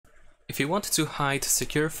If you want to hide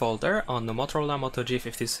secure folder on the Motorola Moto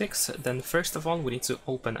G56, then first of all we need to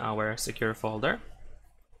open our secure folder.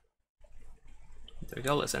 There we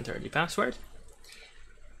go, let's enter the password.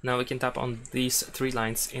 Now we can tap on these three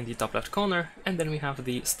lines in the top left corner, and then we have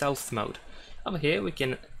the stealth mode. Over here we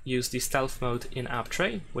can use the stealth mode in app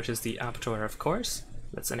tray, which is the app drawer of course.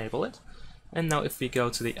 Let's enable it. And now if we go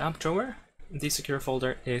to the app drawer, the secure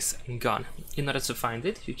folder is gone. In order to find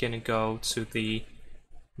it, you can go to the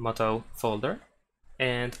Moto folder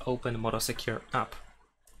and open Moto Secure app.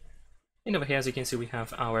 And over here, as you can see, we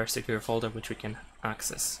have our secure folder which we can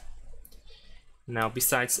access. Now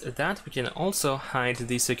besides that, we can also hide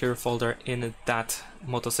the secure folder in that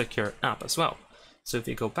Moto Secure app as well. So if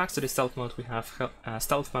we go back to the stealth mode, we have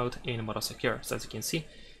stealth mode in Moto Secure. So as you can see,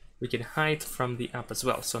 we can hide from the app as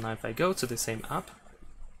well. So now if I go to the same app,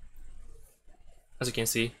 as you can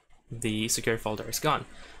see, the secure folder is gone.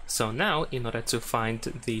 So now, in order to find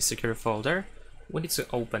the secure folder, we need to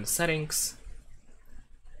open Settings,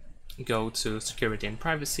 go to Security and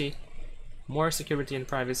Privacy, more Security and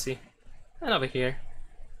Privacy, and over here,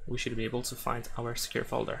 we should be able to find our secure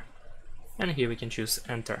folder. And here we can choose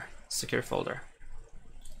Enter Secure Folder.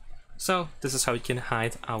 So this is how you can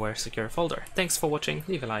hide our secure folder. Thanks for watching,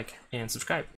 leave a like and subscribe.